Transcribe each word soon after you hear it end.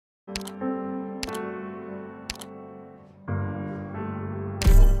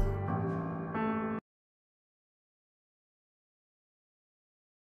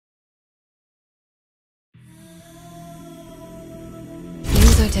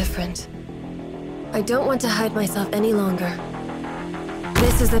so different. I don't want to hide myself any longer.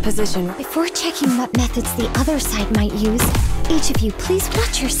 This is the position. Before checking what methods the other side might use, each of you please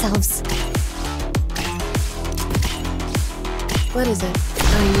watch yourselves. What is it?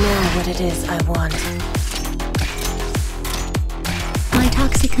 I know what it is I want. My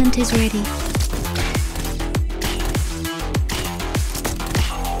toxicant is ready.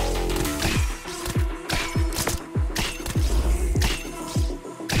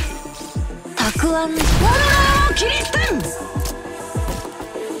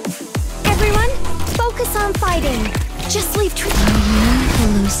 Everyone, focus on fighting. Just leave Are you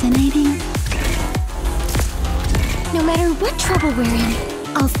hallucinating? No matter what trouble we're in,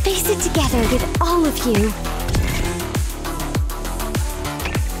 I'll face it together with all of you.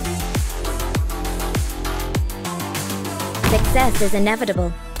 Success is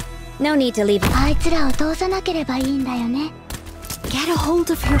inevitable. No need to leave. あいつらを通さなければいいんだよね。Get a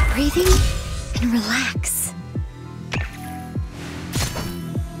hold of your breathing and relax.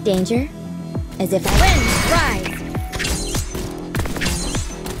 Danger? As if I rise!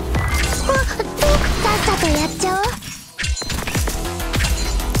 さっさとやっちゃおう。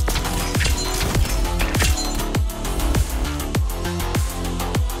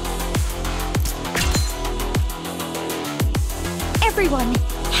Everyone,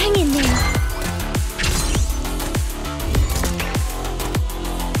 hang in there.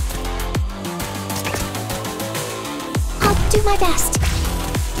 I'll do my best.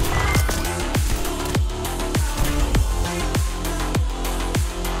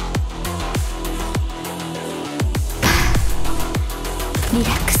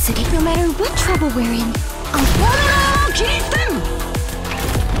 Relax, no matter what trouble we're in, I'll...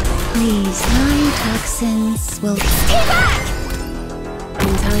 Please, my toxins will... Stay back!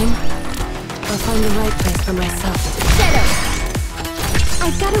 In time, I'll find the right place for myself. Settle!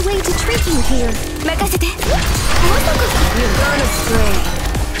 I've got a way to trick you here. 任せて。You've gone astray.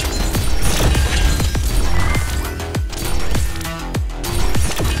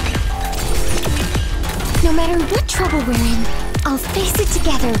 No matter what trouble we're in, I'll face it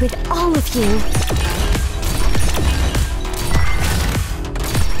together with all of you.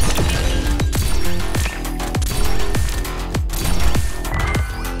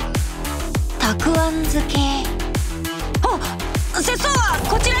 Takuan zuke. Oh! 節操は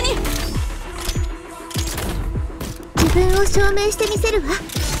こちらに。自分を証明してみせるわ。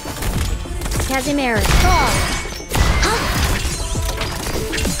Casimir, fall!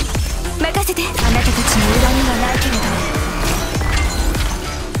 任せて。あなたたちの裏にはないけれど。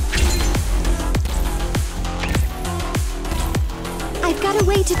I've got a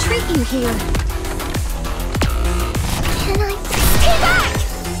way to treat you here. Can I stay back?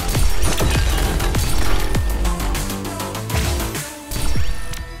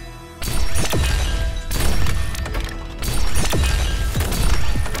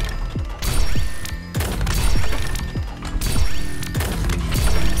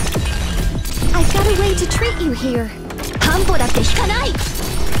 I've got a way to treat you here. 半歩だって引かない。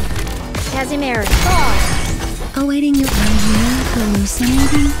Casimir, fall! Awaiting your... Are you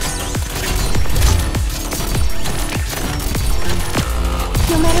hallucinating?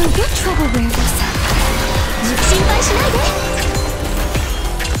 No matter what trouble we're in, 心配しないで。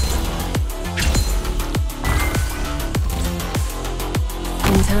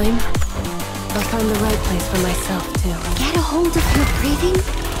In time, I'll find the right place for myself, too. Get a hold of your breathing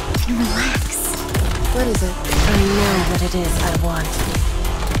and relax. What is it? I know what it is I want.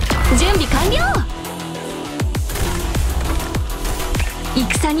 準備完了。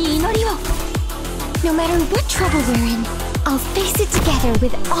戦に祈りを。No matter what trouble we're in, I'll face it together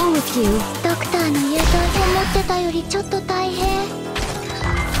with all of you. ドクターの言う通り思ってたよりちょっと大変。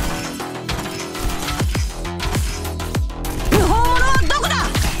無法者はどこだ？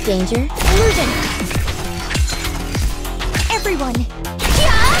 Danger? Illusion! Everyone,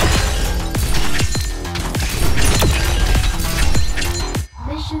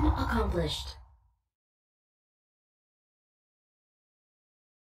 Mission accomplished.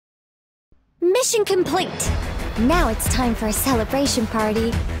 Mission complete! Now it's time for a celebration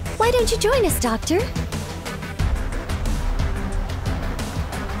party. Why don't you join us, Doctor?